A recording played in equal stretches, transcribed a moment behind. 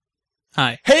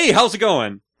Hi. Hey, how's it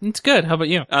going? It's good. How about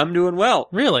you? I'm doing well.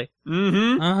 Really?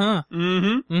 Mm-hmm. Uh-huh.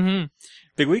 Mm-hmm. Mm-hmm.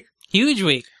 Big week? Huge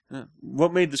week.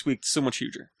 What made this week so much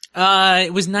huger?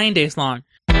 It was 9 days long.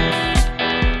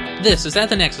 This is At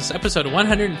the Nexus, episode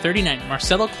 139,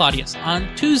 Marcelo Claudius,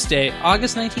 on Tuesday,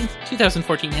 August 19th,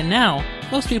 2014. And now,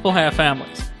 most people have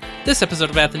families. This episode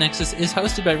of At the Nexus is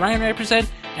hosted by Ryan Rappershead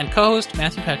and co-host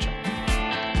Matthew Petchel.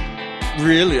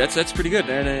 Really? That's pretty good.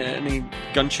 Any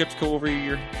gunships go over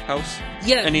your house?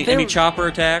 Yeah. Any chopper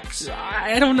attacks?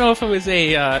 I don't know if it was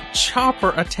a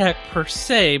chopper attack per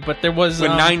se, but there was...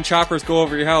 When 9 choppers go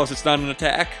over your house, it's not an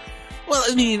attack? Well,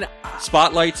 I mean...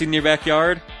 Spotlights in your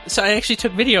backyard? So I actually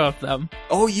took video of them.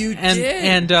 Oh, you did?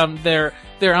 And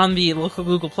they're on the local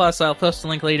Google Plus. I'll post a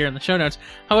link later in the show notes.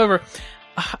 However,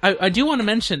 I do want to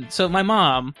mention, so my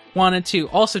mom wanted to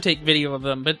also take video of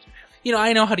them, but, you know,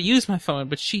 I know how to use my phone,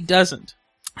 but she doesn't.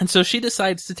 And so she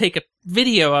decides to take a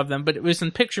video of them, but it was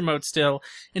in picture mode still,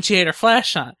 and she had her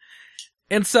flash on.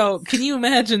 And so, can you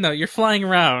imagine, though, you're flying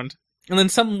around, and then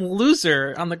some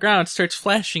loser on the ground starts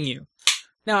flashing you.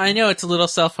 Now, I know it's a little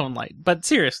cell phone light, but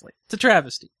seriously, it's a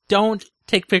travesty. Don't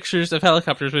take pictures of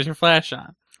helicopters with your flash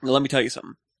on. Well, let me tell you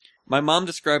something. My mom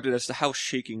described it as the house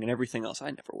shaking and everything else.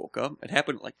 I never woke up. It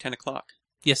happened at like 10 o'clock.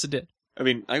 Yes, it did. I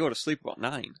mean, I go to sleep about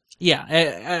 9. Yeah,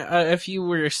 if you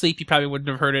were asleep, you probably wouldn't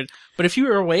have heard it. But if you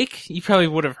were awake, you probably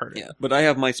would have heard it. Yeah, but I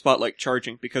have my spotlight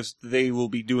charging because they will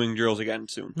be doing drills again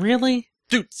soon. Really?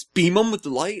 Dude, beam them with the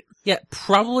light? Yeah,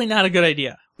 probably not a good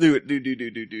idea.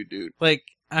 Dude. Like,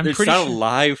 I'm It's pretty not sure... a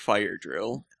live fire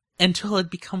drill. Until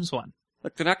it becomes one.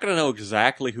 Like, they're not gonna know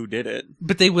exactly who did it.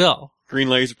 But they will. Green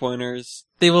laser pointers.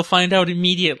 They will find out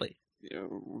immediately. You know,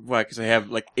 why? Because they have,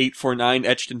 like, 849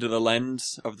 etched into the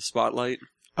lens of the spotlight.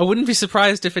 I wouldn't be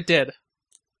surprised if it did.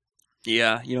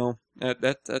 Yeah, you know,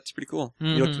 that's pretty cool.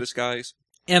 Mm-hmm. You look to the skies.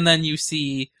 And then you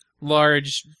see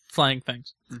large flying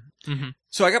things. Mm-hmm. Mm-hmm.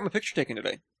 So I got my picture taken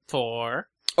today. For...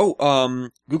 Oh,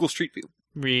 Google Street View.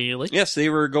 Really? Yes, they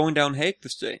were going down Hague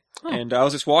this day. Oh. And I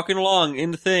was just walking along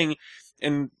in the thing,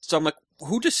 and so I'm like,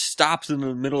 who just stops in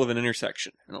the middle of an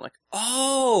intersection? And I'm like,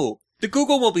 oh, the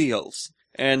Google mobiles.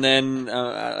 And then,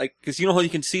 like, because you know how you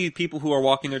can see people who are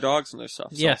walking their dogs and their stuff.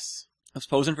 So Yes. I was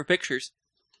posing for pictures.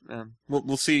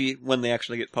 We'll see when they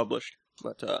actually get published.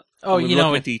 But Oh, I'm you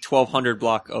know, looking at the 1200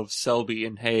 block of Selby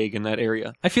and Hague in that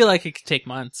area. I feel like it could take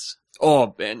months.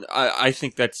 Oh, and I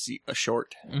think that's a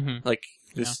short. Mm-hmm. Like,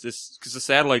 this, because the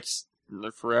satellites,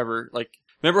 they're forever. Like,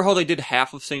 remember how they did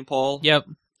half of St. Paul? Yep.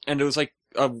 And it was like,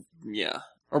 yeah.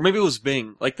 Or maybe it was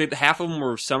Bing. Like, half of them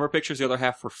were summer pictures, the other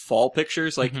half were fall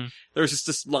pictures. Like, there was just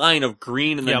this line of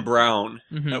green and then brown.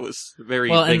 Mm-hmm. That was very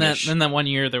well, Bingish. and that 1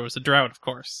 year there was a drought, of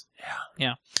course.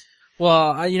 Yeah.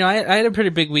 Well, I had a pretty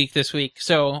big week this week.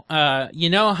 So, you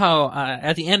know how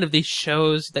at the end of these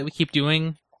shows that we keep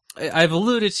doing, I've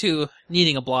alluded to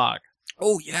needing a blog.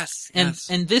 Oh, yes.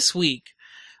 And this week,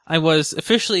 I was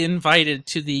officially invited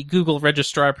to the Google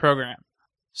Registrar program.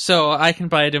 So I can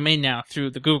buy a domain now through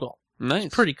the Google. Nice.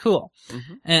 It's pretty cool.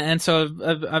 Mm-hmm. And so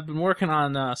I've been working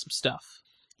on some stuff.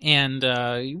 And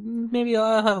maybe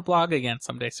I'll have a blog again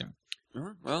someday soon.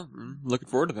 Well, looking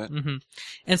forward to that. Mm-hmm.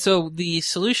 And so the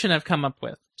solution I've come up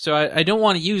with, so I don't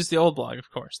want to use the old blog,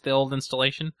 of course, the old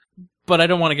installation, but I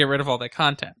don't want to get rid of all that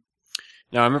content.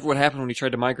 Now, I remember what happened when you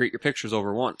tried to migrate your pictures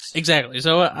over once. Exactly.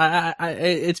 So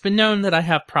it's been known that I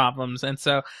have problems, and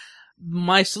so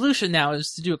my solution now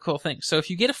is to do a cool thing. So if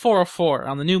you get a 404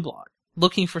 on the new blog,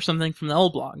 looking for something from the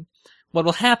old blog, what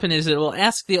will happen is it will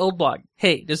ask the old blog,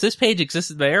 hey, does this page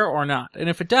exist there or not? And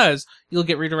if it does, you'll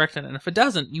get redirected. And if it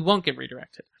doesn't, you won't get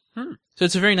redirected. So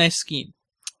it's a very nice scheme.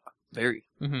 Very.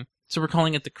 Mm-hmm. So we're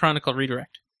calling it the Chronicle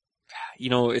Redirect. You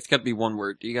know, it's got to be one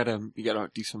word. You gotta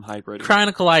do some hybrid.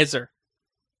 Chronicleizer.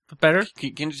 Better?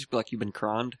 Can it just be like you've been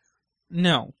croned?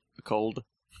 No. A cold?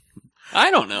 I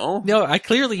don't know. No,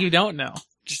 you don't know.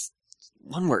 Just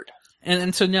one word.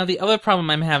 And so now the other problem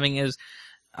I'm having is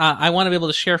I want to be able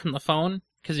to share from the phone,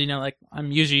 because, you know, like,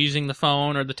 I'm usually using the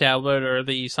phone or the tablet or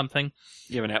the something.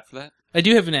 You have an app for that? I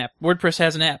do have an app. WordPress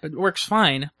has an app. It works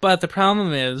fine, but the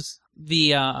problem is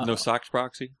no socks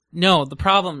proxy? No, the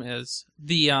problem is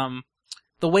the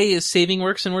way saving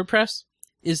works in WordPress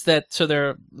is that, so there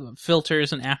are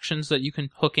filters and actions that you can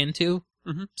hook into,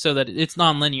 so that it's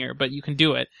non-linear, but you can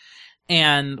do it.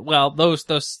 And, well, those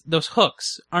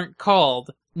hooks aren't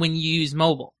called when you use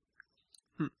mobile.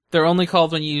 They're only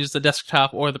called when you use the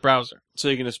desktop or the browser. So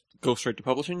you can just go straight to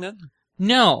publishing then?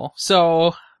 No.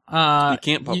 So, you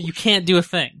can't publish. You can't do a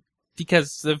thing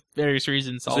because of various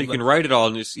reasons. So you can write it all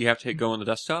and you have to hit go on the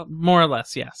desktop? More or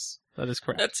less, yes. That is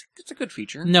correct. That's a good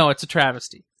feature. No, it's a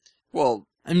travesty. Well,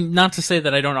 Not to say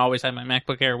that I don't always have my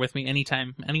MacBook Air with me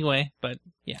anytime anyway, but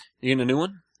yeah. You getting a new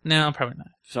one? No, probably not.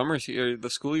 Summer's here. The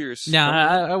school year's. No,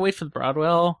 I wait for the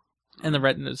Broadwell and the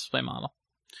Retina display model.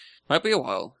 Might be a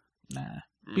while. Nah,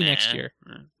 be next year.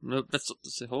 No, that's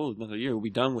a whole another year. We'll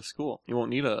be done with school. You won't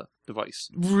need a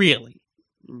device. Really?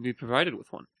 You'll be provided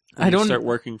with one. I don't start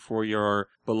working for your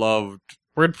beloved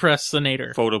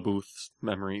WordPress-inator. photo booth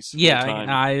memories. Yeah, full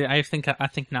time. I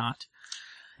think not.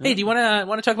 Hey, do you want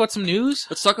to talk about some news?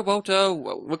 Let's talk about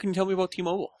what can you tell me about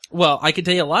T-Mobile? Well, I could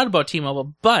tell you a lot about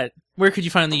T-Mobile, but where could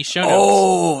you find these show notes?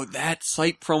 Oh, that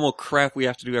site promo crap we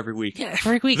have to do every week. Yeah,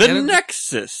 every week. The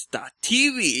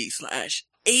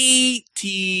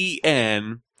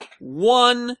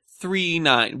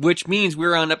Nexus.tv/ATN139, which means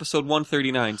we're on episode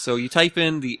 139. So you type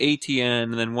in the ATN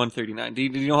and then 139. Do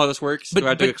you know how this works? Do I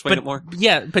have to explain it more?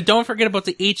 Yeah, but don't forget about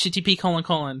the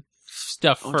HTTP :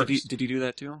 stuff first. Did you do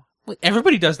that too? Well,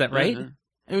 everybody does that, right?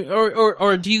 Mm-hmm.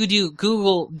 Or do you do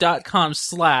google.com/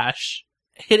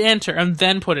 hit enter and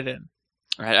then put it in?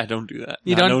 I don't do that.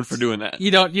 You Not don't known for doing that.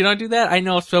 You don't do that? I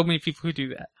know so many people who do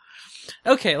that.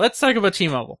 Okay, let's talk about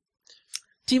T-Mobile.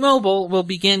 T-Mobile will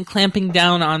begin clamping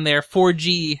down on their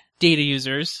 4G data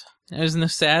users. Isn't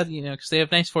this sad? Because they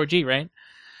have nice 4G, right?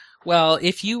 Well,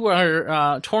 if you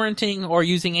are torrenting or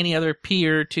using any other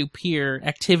peer-to-peer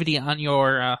activity on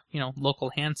your, local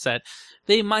handset,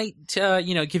 they might,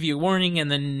 give you a warning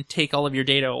and then take all of your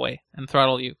data away and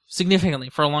throttle you significantly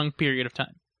for a long period of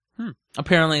time.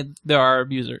 Apparently, there are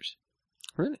abusers.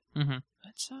 Really? Mm-hmm.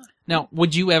 That's Now,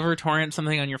 would you ever torrent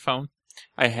something on your phone?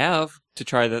 I have to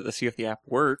try to see if the app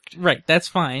worked. Right, that's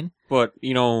fine. But,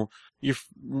 the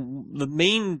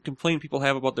main complaint people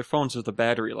have about their phones is the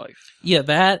battery life. Yeah,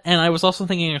 that, and I was also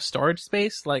thinking of storage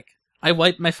space. Like, I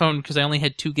wiped my phone because I only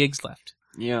had 2 gigs left.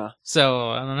 Yeah.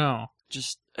 So, I don't know.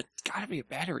 It's gotta be a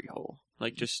battery hole.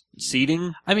 Like, just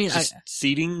seating? I mean,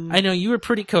 seating? I know you were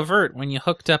pretty covert when you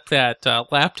hooked up that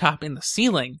laptop in the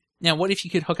ceiling. Now, what if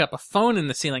you could hook up a phone in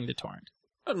the ceiling to torrent?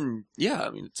 Yeah,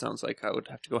 it sounds like I would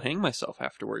have to go hang myself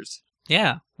afterwards.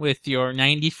 Yeah, with your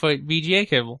 90-foot VGA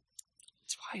cable.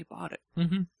 That's why I bought it.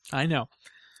 Mm-hmm. I know.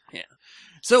 Yeah.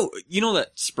 So,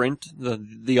 that Sprint,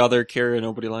 the other carrier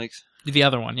nobody likes? The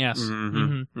other one, yes.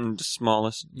 Mm-hmm. The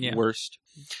smallest, Yeah. worst.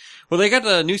 Well, they got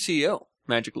a new CEO,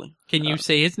 magically. Can you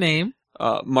say his name?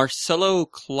 Marcelo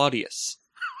Claudius.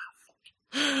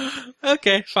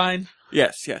 Okay, fine.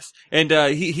 Yes. And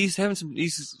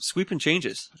he's sweeping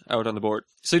changes out on the board.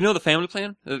 So the family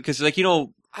plan? Because,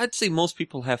 I'd say most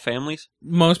people have families.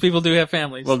 Most people do have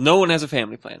families. Well, no one has a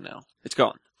family plan now. It's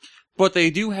gone. But they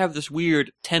do have this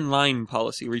weird 10-line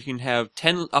policy where you can have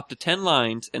up to 10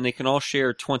 lines and they can all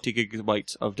share 20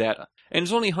 gigabytes of data. And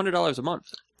it's only $100 a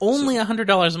month. Only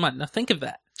 $100 a month. Now think of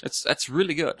that. That's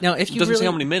really good. Now, if you it doesn't say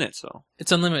how many minutes, though.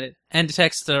 It's unlimited. And the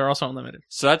texts are also unlimited.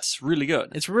 So that's really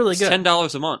good. It's really good.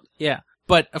 $10 a month. Yeah.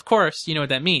 But, of course, you know what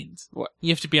that means. What?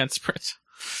 You have to be on Sprint.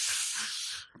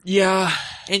 Yeah.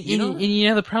 And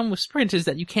the problem with Sprint is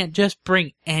that you can't just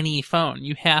bring any phone.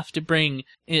 You have to bring,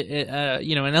 an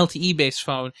LTE-based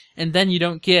phone, and then you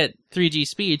don't get 3G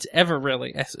speeds ever,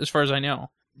 really, as far as I know.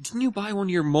 Didn't you buy one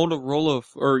of your Motorola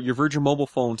or your Virgin Mobile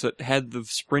phones that had the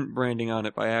Sprint branding on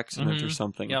it by accident or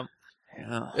something? Yep.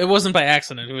 Yeah. It wasn't by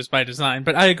accident, it was by design,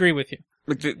 but I agree with you.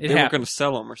 Like they were going to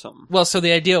sell them or something. Well, so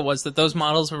the idea was that those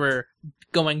models were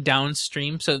going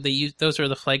downstream, so those were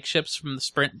the flagships from the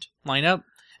Sprint lineup,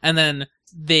 and then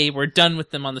they were done with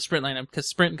them on the Sprint lineup because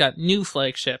Sprint got new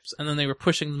flagships, and then they were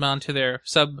pushing them onto their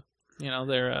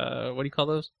their, what do you call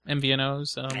those?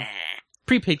 MVNOs?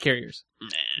 Prepaid carriers.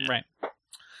 Right.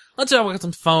 Let's talk about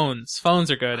some phones.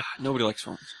 Phones are good. Nobody likes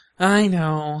phones. I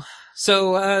know.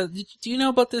 So, do you know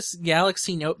about this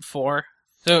Galaxy Note 4?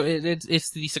 So it's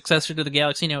the successor to the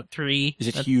Galaxy Note 3. Is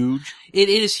it huge? It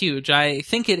is huge. I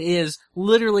think it is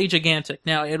literally gigantic.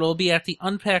 Now, it'll be at the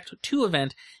Unpacked 2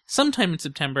 event sometime in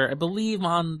September, I believe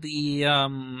on the,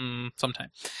 sometime.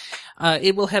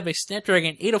 It will have a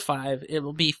Snapdragon 805. It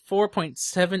will be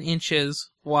 4.7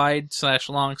 inches wide /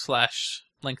 long /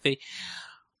 lengthy.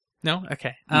 No?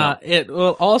 Okay. No. It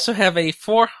will also have a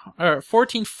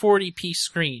 1440p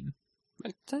screen.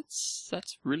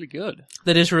 That's really good.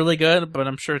 That is really good, but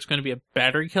I'm sure it's going to be a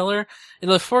battery killer.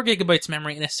 It'll have 4 gigabytes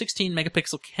memory and a 16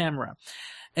 megapixel camera.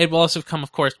 It will also come,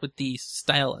 of course, with the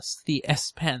stylus, the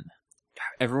S Pen.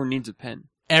 Everyone needs a pen.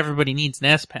 Everybody needs an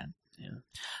S Pen.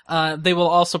 Yeah. They will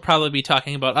also probably be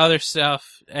talking about other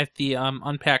stuff at the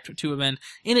Unpacked 2 event,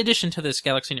 in addition to this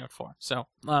Galaxy Note 4. So,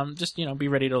 just, be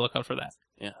ready to look out for that.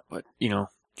 Yeah, but,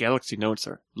 Galaxy Notes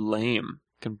are lame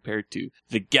compared to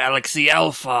the Galaxy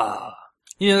Alpha.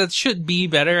 That should be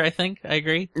better, I think. I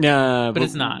agree. Nah, but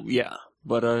it's not. Yeah.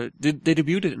 but they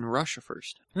debuted it in Russia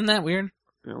first. Isn't that weird?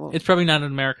 Yeah, well, It's probably not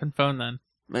an American phone then.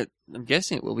 I'm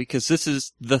guessing it will, because this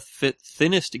is the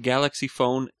thinnest Galaxy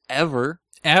phone ever.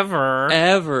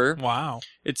 Ever. Wow.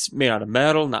 It's made out of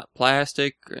metal, not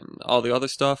plastic, and all the other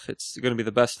stuff. It's going to be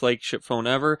the best flagship phone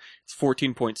ever. It's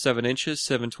 14.7 inches,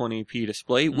 720p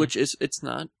display, which is, it's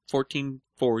not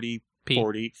 1440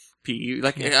 40p.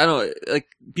 Like, I don't know, like,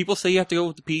 people say you have to go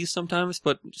with the P's sometimes,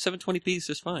 but 720p is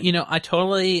just fine. You know, I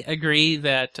totally agree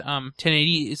that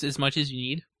 1080 is as much as you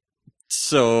need.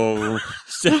 So,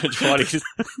 720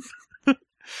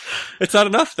 it's not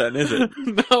enough then, is it?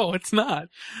 No, it's not.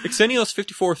 Exynos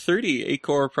 5430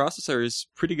 8-core processor is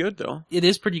pretty good, though. It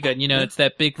is pretty good. You know, it's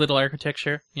that big little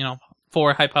architecture. You know,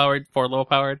 4 high-powered, 4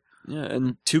 low-powered. Yeah,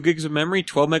 and 2 gigs of memory,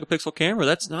 12-megapixel camera.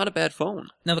 That's not a bad phone.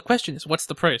 Now, the question is, what's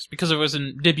the price? Because it was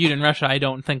debuted in Russia, I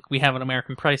don't think we have an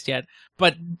American price yet.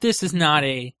 But this is not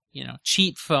a, you know,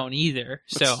 cheap phone either.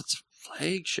 So it's a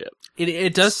flagship.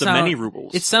 It does sound... sound... many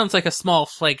rubles. It sounds like a small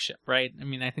flagship, right? I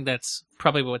mean, I think that's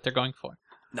probably what they're going for.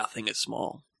 Nothing is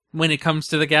small. When it comes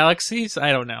to the Galaxies,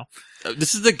 I don't know.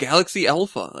 This is the Galaxy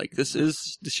Alpha. Like, this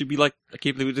should be like, I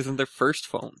can't believe it isn't their first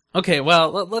phone. Okay,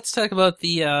 well, let's talk about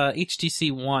the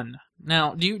HTC One.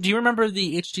 Now, do you remember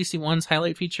the HTC One's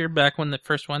highlight feature back when the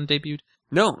first one debuted?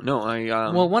 No,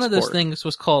 well, one of those things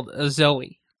was called a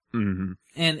Zoe. Mm-hmm.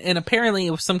 And apparently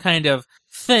it was some kind of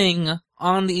thing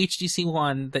on the HTC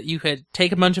One that you could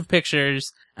take a bunch of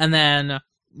pictures and then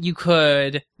you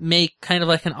could make kind of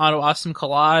like an Auto Awesome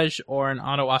collage or an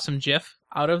Auto Awesome GIF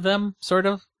out of them, sort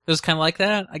of. It was kind of like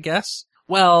that, I guess.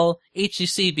 Well,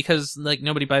 HTC, because like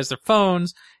nobody buys their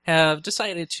phones, have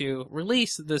decided to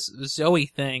release this Zoe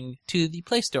thing to the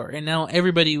Play Store, and now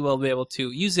everybody will be able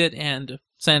to use it and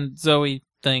send Zoe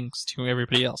things to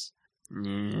everybody else.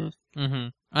 Mm-hmm.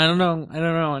 I don't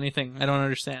know anything. I don't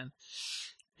understand.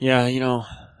 Yeah, you know,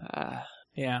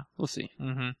 yeah, we'll see.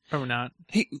 Probably not.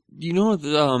 Hey, you know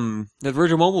that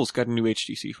Virgin Mobile's got a new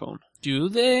HTC phone? Do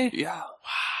they? Yeah.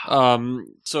 Wow.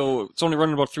 So it's only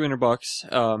running about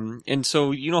 $300. And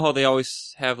so you know how they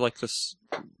always have like this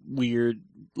weird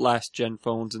last gen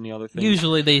phones and the other thing.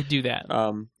 Usually they do that.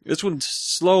 This one's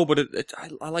slow, but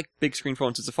I like big screen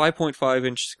phones. It's a 5.5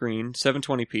 inch screen,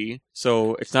 720p.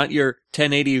 So it's not your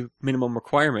 1080 minimum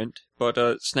requirement, but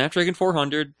Snapdragon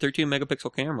 400, 13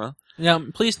 megapixel camera. Now,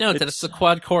 please note that it's a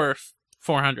quad core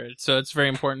 400, so it's very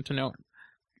important to note.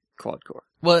 Quad core.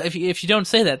 Well, if you don't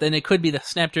say that, then it could be the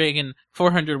Snapdragon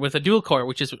 400 with a dual core,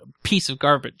 which is a piece of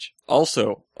garbage.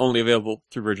 Also, only available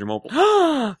through Virgin Mobile.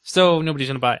 So nobody's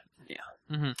gonna buy it.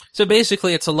 Yeah. So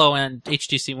basically, it's a low-end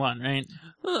HTC One, right?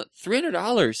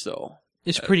 $300 though.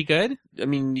 It's pretty good. I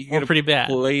mean, you get pretty bad.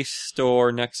 Play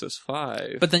Store Nexus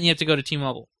 5, But then you have to go to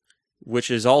T-Mobile, which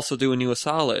is also doing you a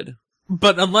solid.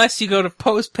 But unless you go to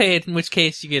postpaid, in which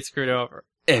case you get screwed over.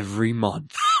 Every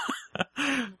month.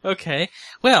 Okay.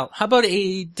 Well, how about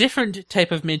a different type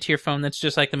of mid-tier phone that's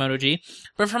just like the Moto G,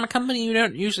 but from a company you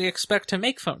don't usually expect to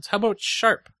make phones? How about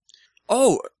Sharp?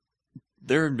 Oh,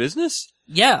 they're in business?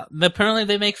 Yeah, apparently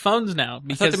they make phones now.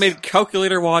 Because... I thought they made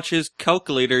calculator watches,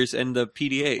 calculators, and the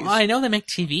PDAs. Well, I know they make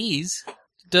TVs.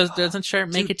 Doesn't Sharp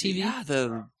make a TV?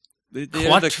 Yeah,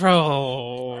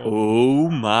 Quattro. Oh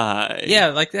my. Yeah,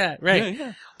 like that, right.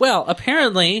 Yeah. Well,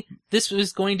 apparently, this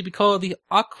was going to be called the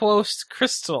Aquos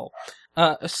Crystal.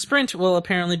 Sprint will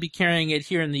apparently be carrying it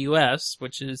here in the US,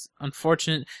 which is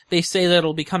unfortunate. They say that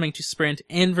it'll be coming to Sprint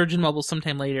and Virgin Mobile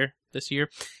sometime later this year.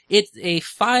 It's a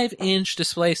 5-inch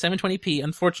display, 720p.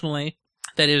 Unfortunately,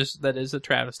 that is a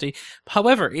travesty.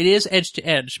 However, it is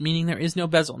edge-to-edge, meaning there is no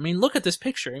bezel. I mean, look at this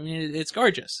picture. I mean, it's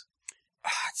gorgeous.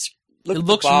 It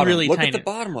looks really Look tiny. At the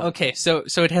bottom of it. Okay, so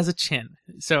it has a chin.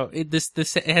 So it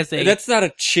has a. That's not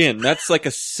a chin. That's like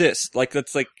a cyst. Like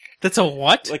That's a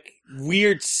what? Like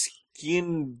weird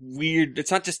skin. Weird. It's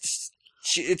not just.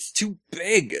 It's too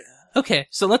big. Okay,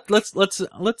 so let's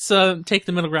take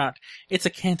the middle ground. It's a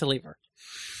cantilever.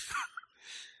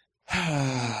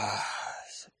 I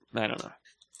don't know.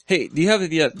 Hey, do you have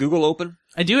the Google open?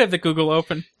 I do have the Google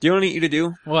open. Do you know what I need you to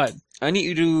do? What? I need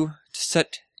you to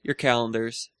set your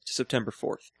calendars to September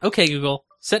 4th. Okay, Google.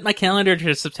 Set my calendar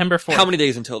to September 4th. How many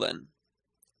days until then?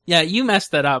 Yeah, you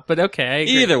messed that up, but okay, I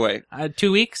agree. Either way.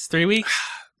 2 weeks? 3 weeks?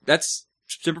 That's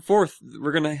September 4th.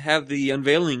 We're going to have the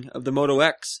unveiling of the Moto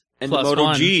X and Plus the Moto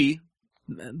one. G.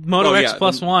 Moto X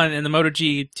plus 1 and the Moto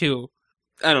G 2.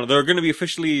 I don't know. They're going to be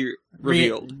officially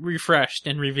revealed. Refreshed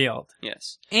and revealed.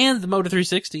 Yes. And the Moto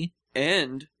 360.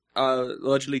 And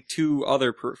allegedly 2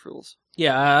 other peripherals.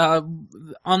 Yeah,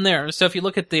 on there. So if you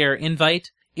look at their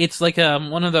invite, it's like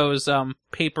one of those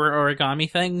paper origami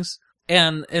things,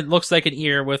 and it looks like an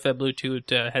ear with a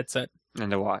Bluetooth headset.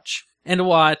 And a watch. and a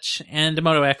watch, and a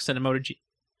Moto X and a Moto G.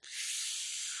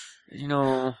 You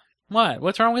know, What?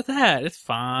 What's wrong with that? It's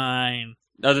fine.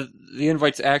 the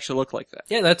invites actually look like that.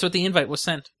 Yeah, that's what the invite was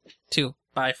sent to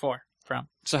from.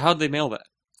 So how'd they mail that?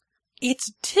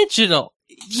 It's digital.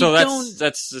 So don't...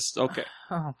 that's just okay.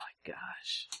 Oh my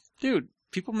gosh. Dude,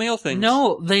 people mail things.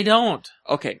 No, they don't.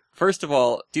 Okay, first of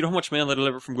all, do you know how much mail they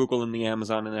deliver from Google and the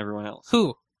Amazon and everyone else?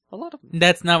 Who? A lot of them.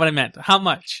 That's not what I meant. How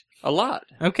much? A lot.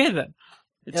 Okay then.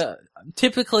 It's,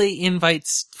 Typically,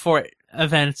 invites for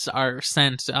events are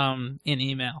sent in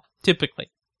email.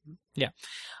 Typically. Yeah.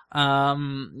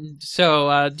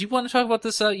 So, do you want to talk about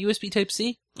this USB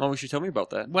Type-C? oh, you should tell me about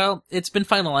that. Well, it's been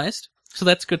finalized, so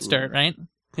that's a good start, right?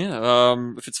 Yeah,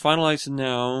 if it's finalized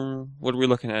now, what are we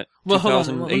looking at? Well, hold on.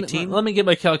 2018? Let me get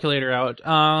my calculator out.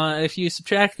 If you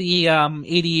subtract the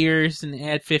 80 years and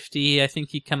add 50, I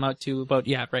think you come out to about,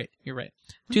 yeah, right, you're right.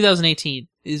 2018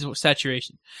 is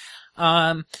saturation.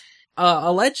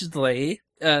 Allegedly,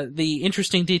 the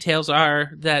interesting details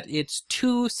are that it's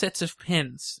 2 sets of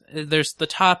pins. There's the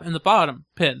top and the bottom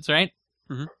pins, right?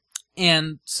 Mhm.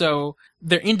 And so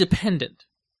they're independent.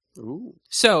 Ooh.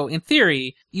 So, in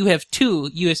theory, you have 2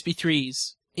 USB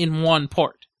 3s in one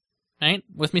port. Right?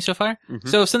 With me so far? Mhm.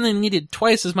 So if something needed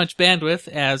twice as much bandwidth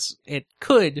as it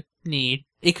could need,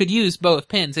 it could use both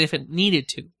pins if it needed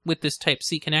to with this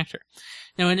Type-C connector.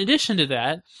 Now, in addition to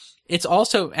that, it's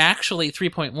also actually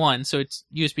 3.1, so it's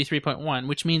USB 3.1,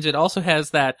 which means it also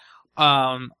has that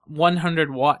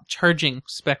 100-watt charging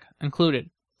spec included.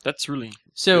 That's really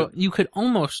So good. you could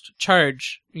almost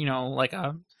charge, like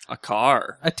A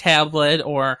car. a tablet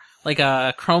or like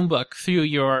a Chromebook through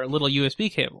your little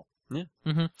USB cable. Yeah.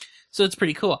 Mm-hmm. So it's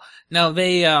pretty cool. Now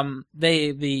the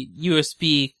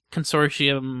USB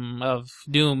consortium of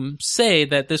doom say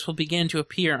that this will begin to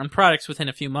appear on products within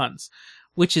a few months,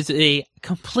 which is a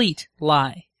complete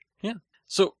lie.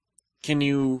 So,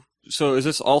 so is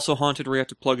this also haunted where you have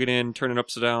to plug it in, turn it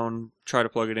upside down, try to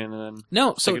plug it in, and then...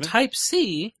 No, so Stick it in?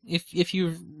 Type-C, if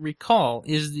you recall,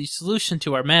 is the solution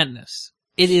to our madness.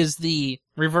 It is the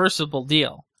reversible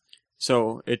deal.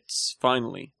 So, it's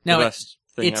finally Now, the best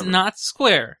thing It's ever. not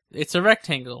square. It's a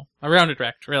rectangle. A rounded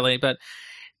rect, really, but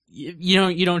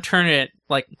you don't turn it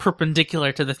like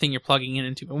perpendicular to the thing you're plugging it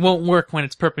into. It won't work when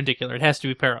it's perpendicular. It has to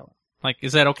be parallel. Like,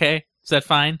 is that okay? Is that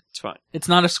fine? It's fine. It's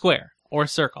not a square or a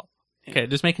circle. Yeah. Okay,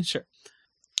 just making sure.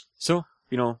 So,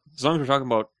 as long as we're talking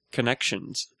about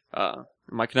connections,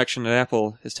 my connection at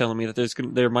Apple is telling me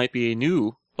that there might be a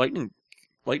new lightning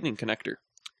connector.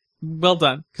 Well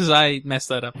done, because I messed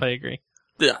that up. I agree.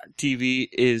 The TV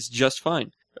is just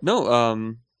fine.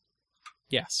 No,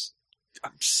 Yes.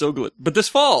 I'm so glad. But this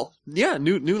fall, yeah,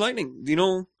 new lightning.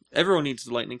 Everyone needs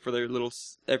the lightning for their little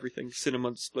everything,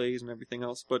 cinema displays and everything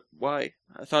else. But why?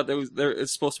 I thought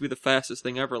it's supposed to be the fastest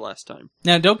thing ever last time.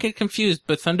 Now, don't get confused,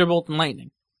 but Thunderbolt and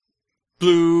Lightning.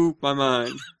 Blew my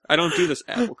mind. I don't do this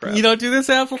Apple crap. You don't do this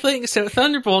Apple thing? So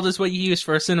Thunderbolt is what you use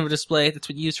for a cinema display. That's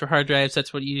what you use for hard drives.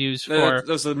 That's what you use for...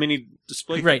 That's a mini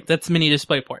display. Right, that's mini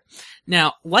display port.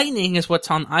 Now, Lightning is what's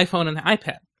on iPhone and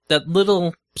iPad. That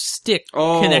little stick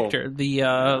connector,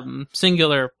 the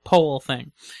singular pole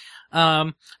thing.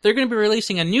 They're going to be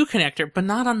releasing a new connector, but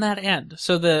not on that end.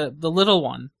 So the little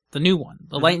one, the new one,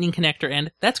 the Lightning connector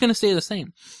end, that's going to stay the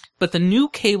same. But the new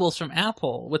cables from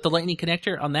Apple with the Lightning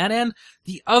connector on that end,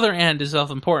 the other end is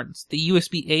of importance. The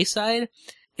USB-A side,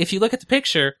 if you look at the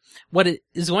picture, what it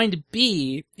is going to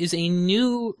be is a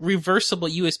new reversible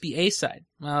USB-A side.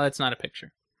 Well, that's not a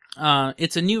picture.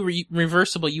 It's a new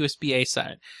reversible USB-A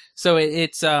side. So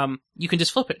it's you can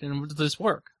just flip it and it'll just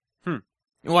work.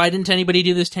 Why didn't anybody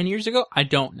do this 10 years ago? I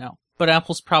don't know. But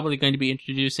Apple's probably going to be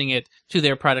introducing it to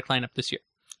their product lineup this year.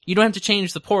 You don't have to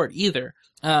change the port either.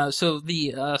 So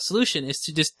the solution is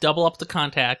to just double up the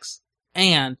contacts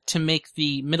and to make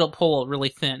the middle pole really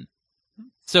thin.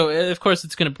 So, of course,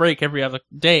 it's going to break every other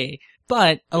day,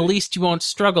 but at least you won't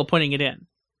struggle putting it in.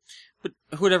 But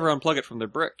who'd ever unplug it from their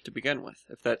brick to begin with,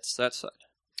 if that's that side?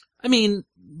 I mean,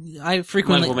 I Might as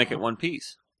frequently... well make it one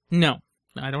piece. No,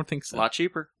 I don't think so. A lot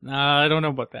cheaper. I don't know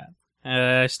about that.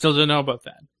 I still don't know about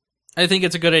that. I think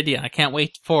it's a good idea. I can't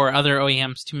wait for other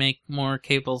OEMs to make more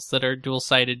cables that are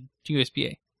dual-sided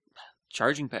USB-A.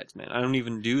 Charging pads, man. I don't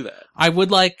even do that. I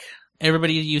would like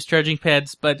everybody to use charging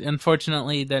pads, but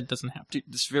unfortunately that doesn't happen. Dude,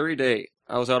 this very day,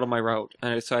 I was out on my route,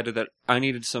 and I decided that I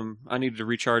needed to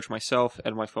recharge myself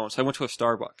and my phone. So I went to a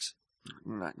Starbucks.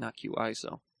 Not QI,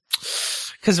 so.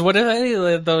 Because what are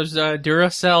they? Those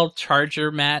Duracell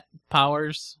charger mat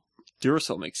powers?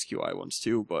 Duracell makes QI ones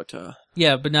too, but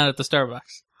Yeah, but not at the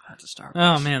Starbucks. at the Starbucks.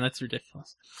 Oh man, that's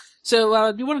ridiculous.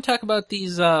 So, do you want to talk about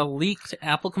these leaked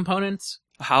Apple components?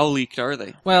 How leaked are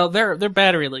they? Well, they're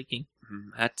battery leaking.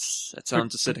 That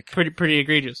sounds acidic. Pretty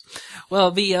egregious.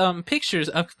 Well, the pictures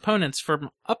of components from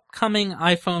upcoming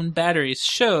iPhone batteries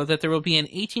show that there will be an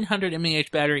 1800 mAh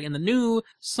battery in the new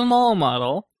small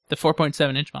model, the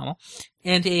 4.7-inch model,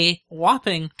 and a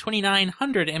whopping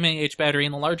 2900 mAh battery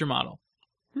in the larger model.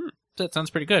 That sounds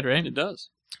pretty good, right? It does.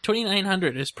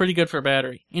 2900 is pretty good for a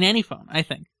battery in any phone, I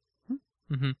think.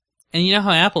 Mm-hmm. And you know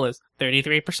how Apple is.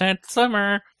 33%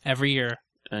 summer every year.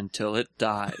 Until it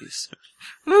dies.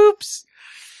 Oops.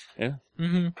 Yeah.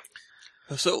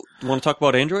 Mm-hmm. So, you want to talk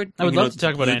about Android? I would love to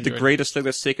talk about Android. The greatest thing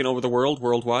that's taken over the world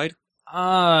worldwide?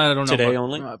 I don't know. Today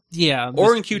only? Yeah.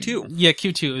 Or in Q2? Yeah,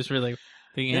 Q2 is really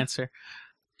the answer.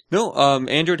 No,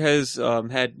 Android has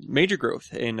had major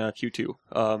growth in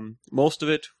Q2. Most of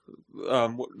it,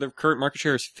 the current market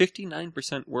share is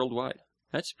 59% worldwide.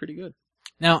 That's pretty good.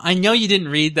 Now, I know you didn't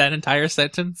read that entire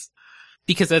sentence,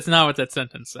 because that's not what that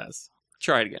sentence says.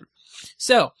 Try it again.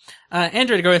 So,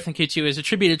 Android growth in Q2 is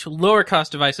attributed to lower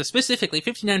cost devices. Specifically,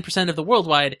 59% of the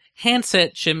worldwide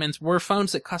handset shipments were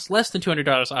phones that cost less than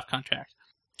 $200 off contract.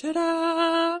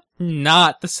 Ta-da!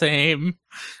 Not the same.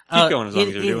 Keep going as long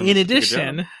as you're doing In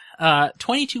addition,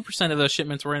 22% of those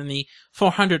shipments were in the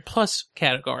 400 plus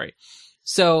category.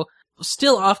 So,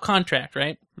 still off contract,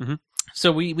 right? Mm-hmm.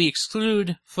 So we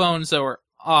exclude phones that were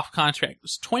off contract.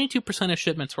 22% of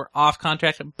shipments were off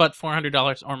contract, but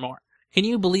 $400 or more. Can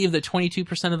you believe that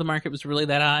 22% of the market was really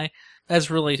that high? That's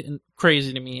really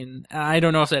crazy to me, and I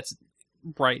don't know if that's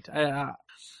right. I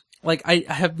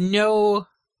have no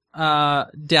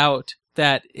doubt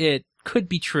that it could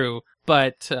be true,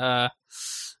 but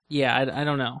yeah, I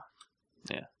don't know.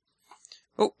 Yeah.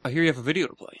 Oh, I hear you have a video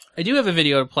to play. I do have a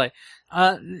video to play.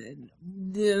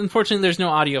 Unfortunately, there's no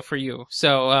audio for you.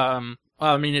 So,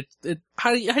 I mean,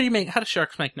 how do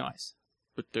sharks make noise?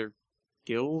 With their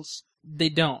gills? They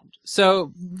don't.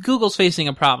 So, Google's facing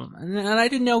a problem. And I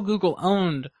didn't know Google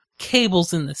owned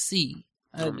cables in the sea.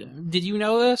 Did you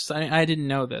know this? I didn't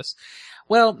know this.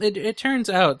 Well, it turns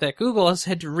out that Google has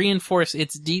had to reinforce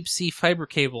its deep sea fiber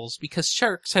cables because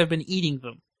sharks have been eating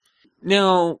them.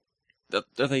 Now,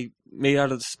 are they made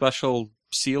out of the special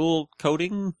seal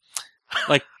coating?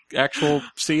 Like actual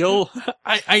seal?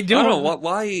 I don't know.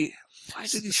 Why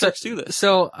did these sharks do this?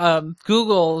 So,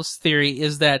 Google's theory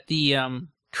is that the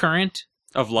current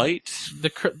of light?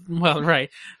 Right.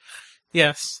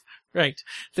 Yes, right.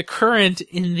 The current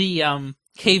in the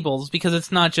cables, because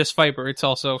it's not just fiber, it's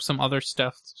also some other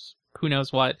stuff. Who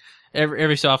knows what?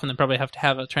 Every so often they probably have to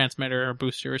have a transmitter or a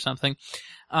booster or something.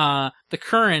 The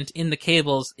current in the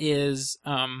cables is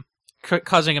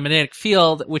causing a magnetic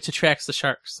field which attracts the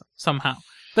sharks somehow.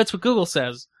 That's what Google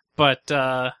says, but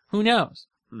who knows?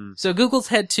 So Google's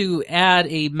had to add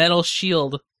a metal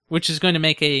shield, which is going to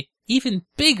make a even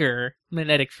bigger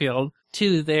magnetic field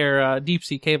to their deep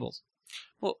sea cables.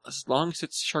 Well, as long as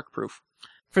it's shark proof.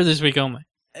 For this week only.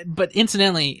 But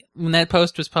incidentally, when that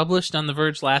post was published on The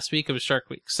Verge last week, it was Shark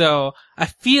Week. So I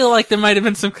feel like there might have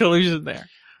been some collusion there.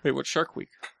 Wait, what's Shark Week?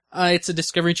 It's a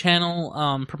Discovery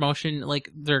Channel promotion, like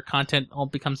their content all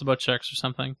becomes about sharks or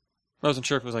something. I wasn't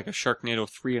sure if it was like a Sharknado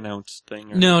 3-ounce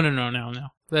thing. Or... No.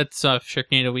 That's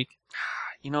Sharknado Week.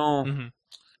 You know... Mm-hmm.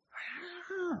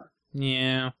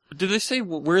 Yeah. Did they say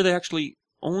where they actually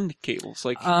own the cables?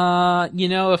 Like, you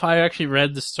know, if I actually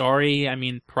read the story, I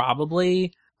mean,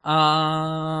 probably.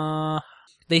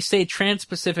 They say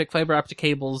Trans-Pacific fiber optic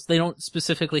cables. They don't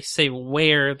specifically say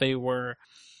where they were.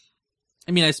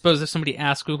 I mean, I suppose if somebody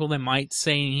asked Google, they might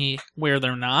say where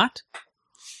they're not.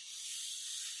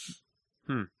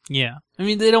 Yeah. I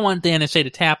mean, they don't want the NSA to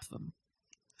tap them.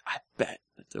 I bet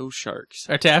that those sharks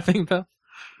are tapping them.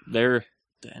 They're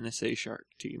the NSA shark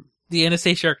team. The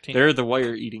NSA shark team. They're the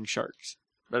wire-eating sharks.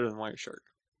 Better than Wireshark.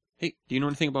 Hey, do you know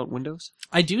anything about Windows?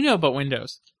 I do know about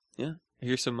Windows. Yeah. I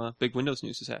hear some big Windows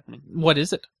news is happening. What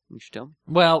is it? You should tell me.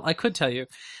 Well, I could tell you.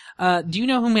 Do you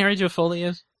know who Mary Jo Foley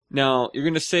is? Now, you're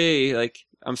going to say, like,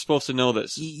 I'm supposed to know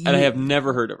this, and I have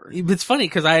never heard of her. It's funny,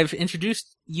 because I've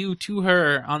introduced you to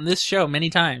her on this show many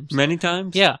times. Many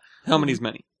times? Yeah. How many is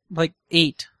many? Like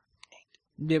 8.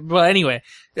 Yeah, well, anyway,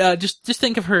 just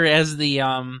think of her as the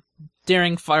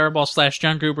daring fireball /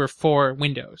 John Gruber for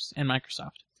Windows and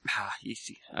Microsoft.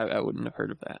 Easy. I wouldn't have heard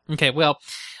of that. Okay, well,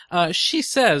 she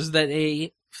says that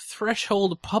a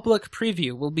threshold public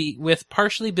preview will be with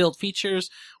partially built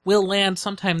features will land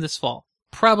sometime this fall,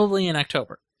 probably in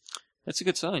October. That's a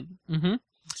good sign. Mm-hmm.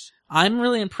 I'm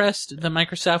really impressed that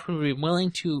Microsoft would be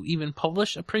willing to even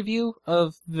publish a preview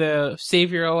of the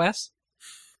Savior OS.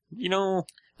 You know...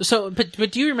 So,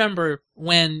 but do you remember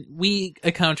when we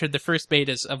encountered the first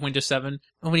betas of Windows 7,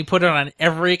 when we put it on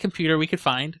every computer we could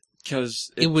find? Because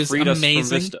it was freed amazing. Us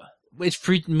from Vista. It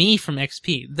freed me from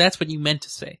XP. That's what you meant to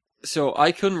say. So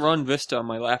I couldn't run Vista on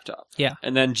my laptop. Yeah.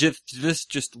 And then this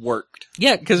just worked.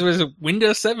 Yeah, because it was a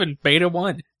Windows 7 Beta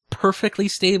 1. Perfectly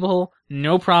stable,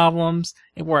 no problems.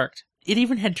 It worked. It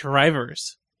even had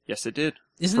drivers. Yes, it did.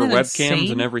 Isn't For that webcams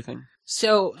insane? and everything.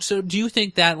 So do you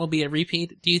think that will be a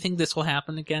repeat? Do you think this will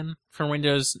happen again for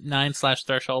Windows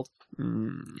 9/Threshold?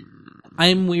 I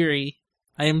am weary.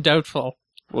 I am doubtful.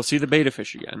 We'll see the beta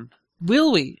fish again.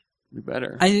 Will we? We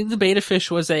better. I think the beta fish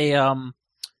was a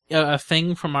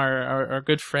thing from our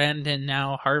good friend and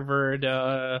now Harvard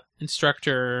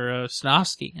instructor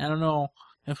Snofsky. I don't know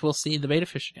if we'll see the beta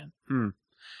fish again.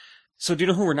 So do you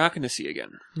know who we're not going to see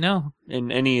again? No.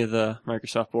 In any of the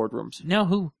Microsoft boardrooms? No,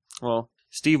 who? Well,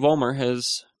 Steve Ballmer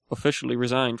has officially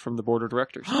resigned from the board of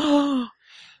directors.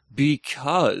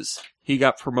 Because he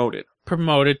got promoted.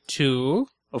 Promoted to?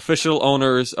 Official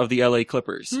owners of the LA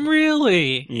Clippers.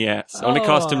 Really? Yes. Only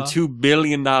cost him $2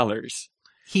 billion.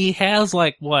 He has,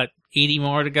 80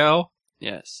 more to go?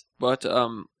 Yes. But,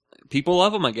 people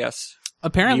love him, I guess.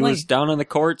 Apparently. He was down on the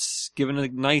courts giving a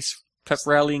nice pep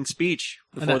rallying speech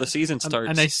before the season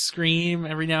starts. A nice scream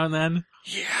every now and then.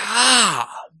 Yeah!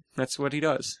 That's what he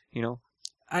does, you know?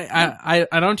 I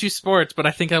don't do sports, but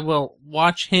I think I will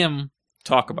watch him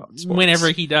talk about sports whenever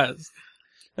he does.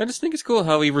 I just think it's cool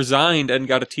how he resigned and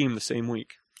got a team the same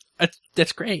week.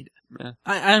 That's great. Yeah.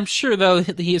 I'm sure, though,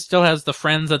 he still has the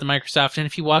friends at the Microsoft, and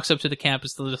if he walks up to the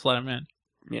campus, they'll just let him in.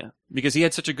 Yeah, because he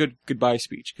had such a good goodbye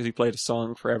speech, because he played a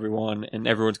song for everyone, and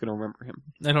everyone's going to remember him.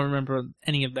 I don't remember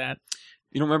any of that.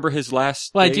 You don't remember his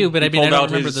last Well, day? I do, but He I pulled don't out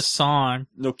remember his the song.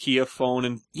 Nokia phone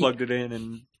and plugged it in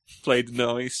and played the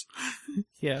noise.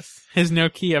 Yes, his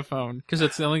Nokia phone, because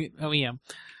it's the only OEM.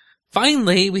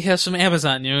 Finally, we have some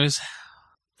Amazon news.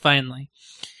 Finally.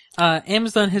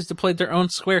 Amazon has deployed their own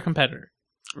Square competitor.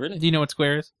 Really? Do you know what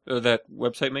Square is? That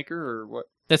website maker, or what?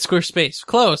 That's Squarespace.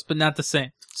 Close, but not the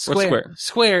same. What's Square?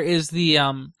 Square is the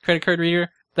credit card reader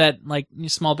that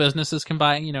small businesses can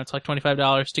buy. It's like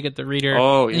 $25 to get the reader.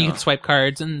 Oh, yeah. And you can swipe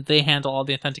cards, and they handle all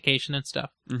the authentication and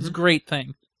stuff. Mm-hmm. It's a great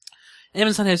thing.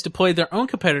 Amazon has deployed their own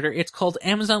competitor. It's called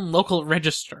Amazon Local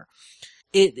Register.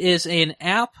 It is an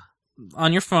app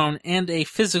on your phone and a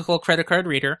physical credit card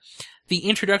reader. The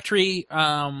introductory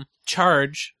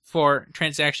charge for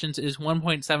transactions is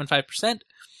 1.75%,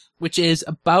 which is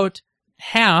about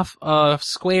half of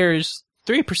Square's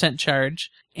 3%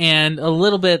 charge and a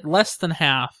little bit less than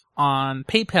half on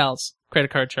PayPal's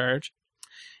credit card charge.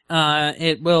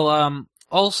 It will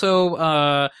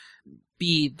also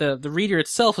be the reader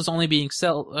itself is only being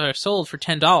sold for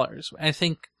 $10. I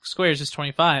think Square's is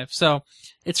 $25. So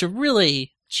it's a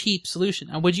really cheap solution.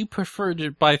 Now, would you prefer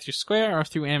to buy through Square or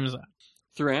through Amazon?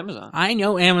 Through Amazon. I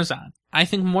know Amazon. I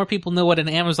think more people know what an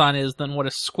Amazon is than what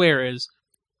a Square is,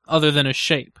 other than a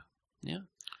shape. Yeah.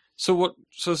 So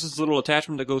this is a little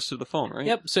attachment that goes to the phone, right?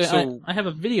 Yep. So I have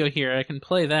a video here. I can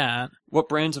play that. What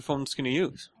brands of phones can you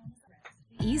use?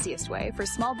 Easiest way for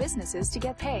small businesses to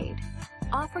get paid.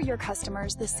 Offer your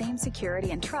customers the same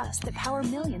security and trust that power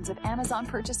millions of Amazon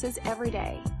purchases every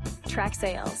day. Track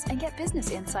sales and get business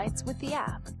insights with the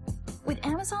app. With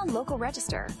Amazon Local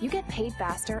Register, you get paid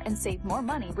faster and save more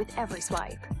money with every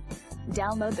swipe.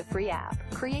 Download the free app,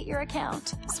 create your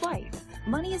account, swipe.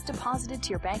 Money is deposited to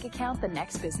your bank account the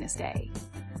next business day.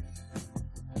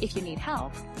 If you need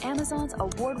help, Amazon's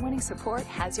award-winning support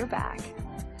has your back.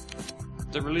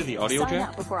 Is that really the audio Sign jack?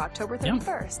 up before October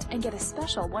 31st and get a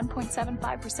special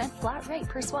 1.75% flat rate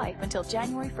per swipe until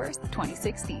January 1st,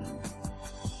 2016.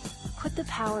 Put the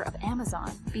power of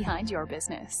Amazon behind your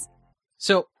business.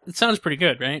 So it sounds pretty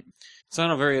good, right? It's not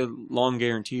a very long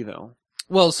guarantee, though.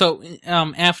 Well, so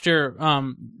after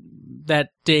that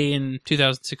day in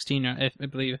 2016, I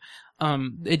believe,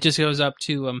 it just goes up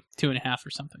to 2.5 or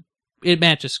something. It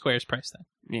matches Square's price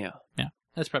then. Yeah,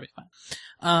 that's probably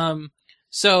fine.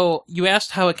 So you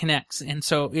asked how it connects, and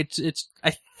so it's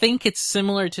I think it's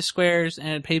similar to Square's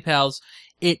and PayPal's.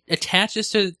 It attaches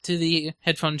to the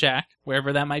headphone jack,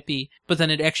 wherever that might be, but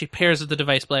then it actually pairs with the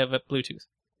device via Bluetooth.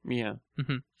 Yeah.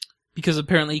 Mm-hmm. Because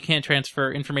apparently you can't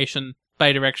transfer information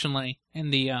bidirectionally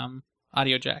in the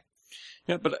audio jack.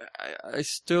 Yeah, but I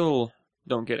still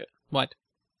don't get it. What?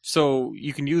 So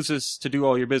you can use this to do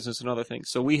all your business and other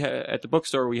things. So we had at the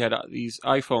bookstore we had these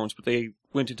iPhones, but they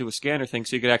went into a scanner thing,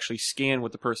 so you could actually scan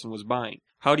what the person was buying.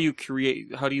 How do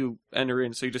you enter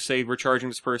in? So you just say we're charging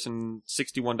this person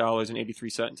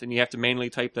 $61.83, and you have to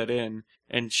manually type that in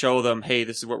and show them, hey,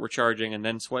 this is what we're charging, and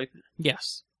then swipe.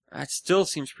 Yes. That still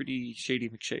seems pretty shady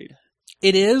McShade.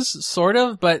 It is, sort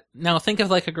of, but now think of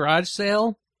like a garage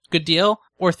sale good deal.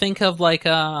 Or think of like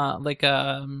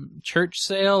a church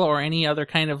sale or any other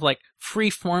kind of like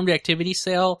free-formed activity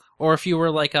sale. Or if you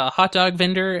were like a hot dog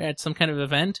vendor at some kind of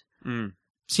event.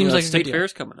 Seems like a state good deal.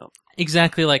 fair's coming up.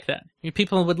 Exactly like that.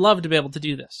 People would love to be able to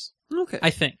do this. Okay. I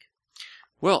think.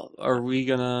 Well, are we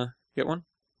gonna get one?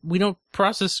 We don't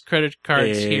process credit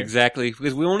cards here. Exactly,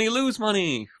 because we only lose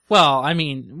money. Well, I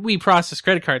mean, we process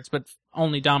credit cards, but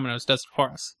only Domino's does it for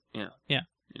us. Yeah. Yeah.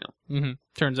 You know.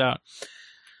 Turns out.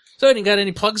 So, you got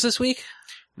any plugs this week?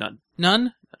 None.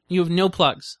 None? You have no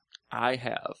plugs. I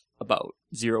have about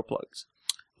 0 plugs.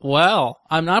 Well,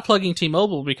 I'm not plugging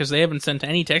T-Mobile because they haven't sent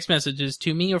any text messages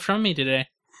to me or from me today.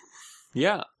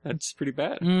 Yeah, that's pretty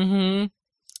bad.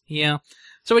 Yeah.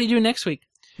 So what are you doing next week?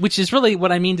 Which is really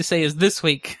what I mean to say is this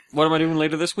week. What am I doing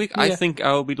later this week? Yeah. I think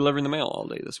I'll be delivering the mail all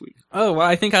day this week. Oh, well,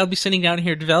 I think I'll be sitting down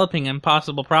here developing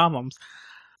impossible problems.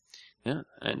 Yeah,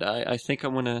 and I think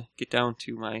I'm going to get down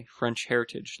to my French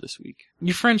heritage this week.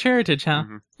 Your French heritage, huh?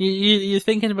 Mhm. You're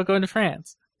thinking about going to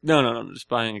France? No, I'm just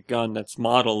buying a gun that's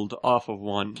modeled off of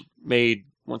one made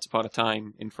once upon a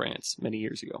time in France many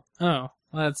years ago. Oh,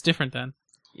 well, that's different then.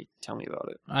 You tell me about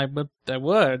it. I would,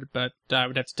 but I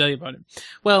would have to tell you about it.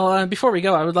 Well, before we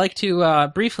go, I would like to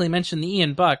briefly mention the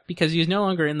Ian Buck, because he's no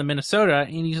longer in the Minnesota,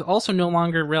 and he's also no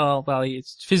longer, well,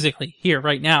 he's physically here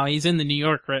right now. He's in the New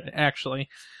York, actually.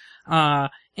 And,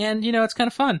 it's kind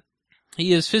of fun.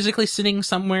 He is physically sitting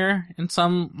somewhere in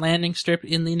some landing strip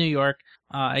in the New York,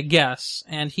 I guess,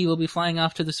 and he will be flying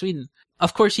off to the Sweden.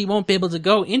 Of course, he won't be able to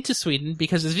go into Sweden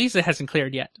because his visa hasn't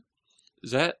cleared yet.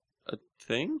 Is that a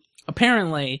thing?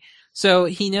 Apparently. So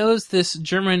he knows this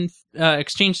German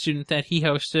exchange student that he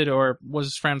hosted or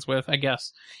was friends with, I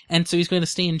guess. And so he's going to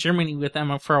stay in Germany with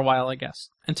them for a while, I guess,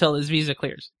 until his visa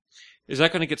clears. Is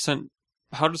that going to get sent?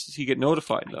 How does he get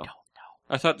notified, though? I don't know.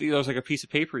 I thought that was like a piece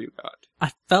of paper you got.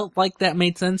 I felt like that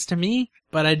made sense to me,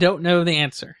 but I don't know the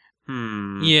answer.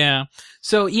 Yeah.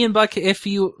 So, Ian Buck, if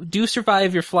you do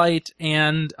survive your flight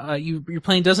and your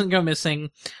plane doesn't go missing,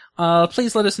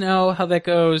 please let us know how that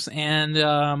goes, and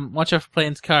watch out for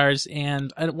planes, cars,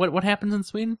 and what happens in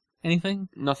Sweden? Anything?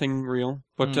 Nothing real.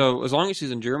 But as long as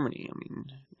he's in Germany, I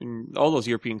mean, all those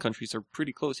European countries are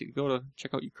pretty close. You could go to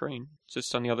check out Ukraine. It's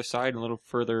just on the other side, a little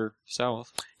further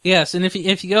south. Yes, and if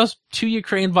he goes to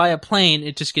Ukraine via plane,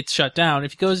 it just gets shut down.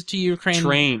 If he goes to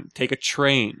Ukraine... Take a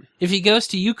train. If he goes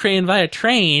to Ukraine via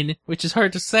train, which is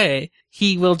hard to say,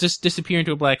 he will just disappear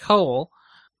into a black hole.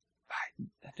 I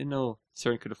didn't know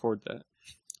CERN could afford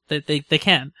that. They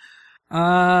can.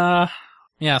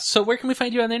 Yeah, so where can we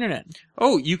find you on the internet?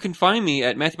 Oh, you can find me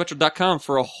at MatthewButcher.com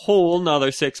for a whole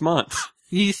nother 6 months.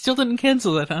 You still didn't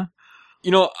cancel it, huh?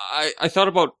 I thought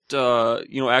about,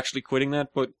 actually quitting that,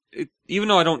 but even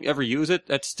though I don't ever use it,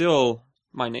 that's still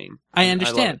my name. I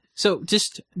understand. So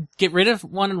just get rid of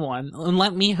 1&1 and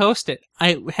let me host it.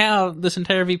 I have this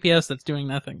entire VPS that's doing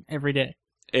nothing every day.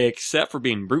 Except for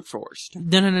being brute forced.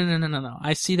 No.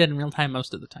 I see that in real time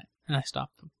most of the time, and I stop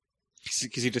them.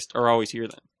 Because you just are always here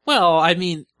then. Well, I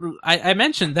mean, I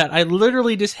mentioned that I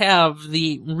literally just have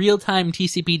the real-time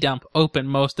TCP dump open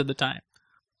most of the time.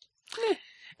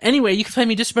 Anyway, you can find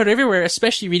me just about everywhere,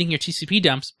 especially reading your TCP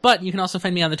dumps, but you can also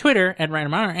find me on the Twitter at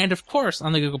RyanMR, and of course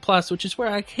on the Google+, which is where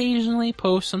I occasionally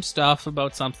post some stuff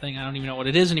about something. I don't even know what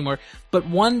it is anymore, but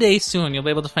one day soon you'll be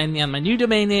able to find me on my new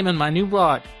domain name and my new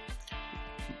blog.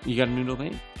 You got a new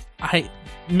domain? I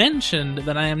mentioned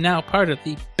that I am now part of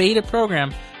the beta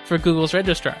program for Google's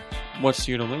registrar. What's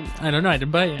your domain? I don't know, I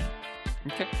didn't buy it yet.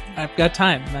 Okay. I've got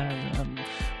time.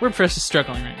 WordPress is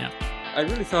struggling right now. I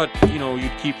really thought,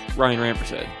 you'd keep Ryan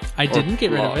Rampersad. I didn't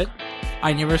get rid of it.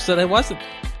 I never said I wasn't.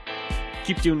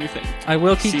 Keep doing your thing. I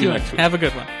will keep See you doing next it. week. Have a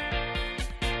good one.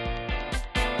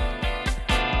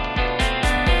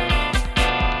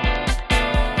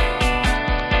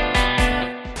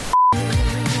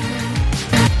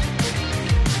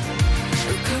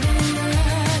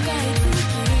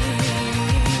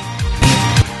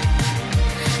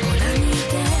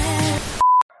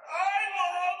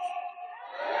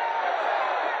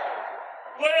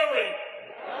 Larry!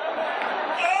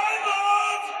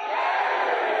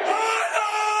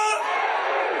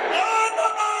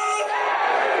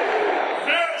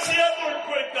 See, I learned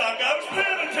quick, Doc. I was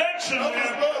paying attention,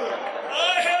 man. I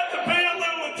had to pay a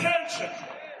little attention.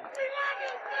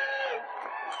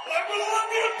 I belong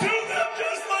you to them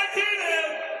just like he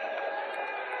did.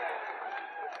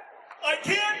 I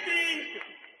can't be...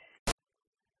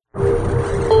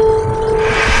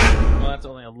 Well, that's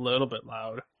only a little bit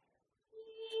loud.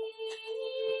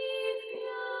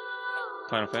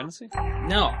 Final Fantasy?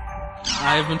 No.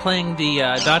 I've been playing the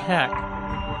dot hack.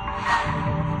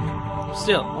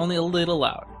 Still, only a little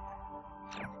loud.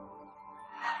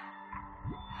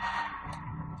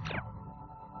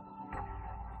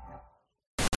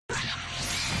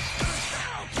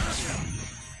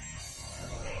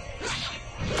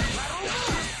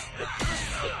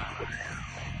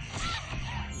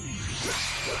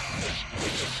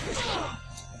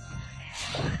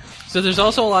 So there's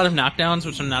also a lot of knockdowns,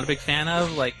 which I'm not a big fan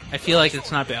of. Like, I feel like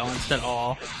it's not balanced at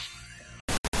all.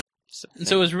 And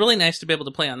so it was really nice to be able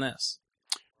to play on this.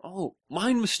 Oh,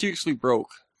 mine mysteriously broke.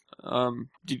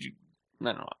 Did you? I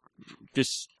don't know.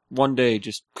 Just one day,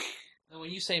 just. When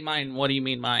you say mine, what do you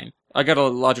mean mine? I got a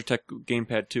Logitech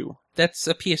gamepad too. That's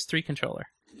a PS3 controller.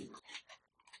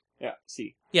 Yeah.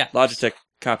 See. Yeah. Logitech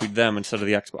copied them instead of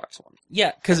the Xbox one.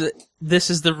 Yeah, because this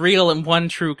is the real and one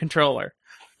true controller.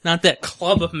 Not that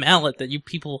club of mallet that you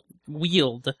people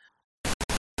wield.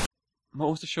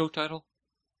 What was the show title?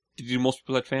 Did you do Most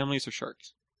People Had Families or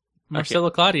Sharks?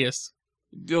 Marcelo Claudius.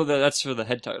 No, that's for the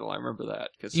head title. I remember that.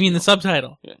 Cause, You mean the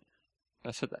subtitle? Yeah.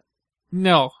 I said that.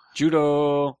 No.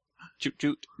 Judo.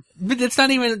 Joot. But it's not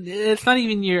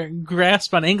even your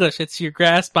grasp on English, it's your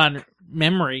grasp on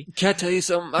memory. Can't tell you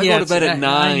something. I Yeah, go to bed at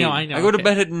 9. I know. I go to Okay.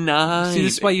 bed at 9. See,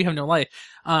 this is why you have no life.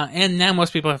 And now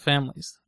most people have families.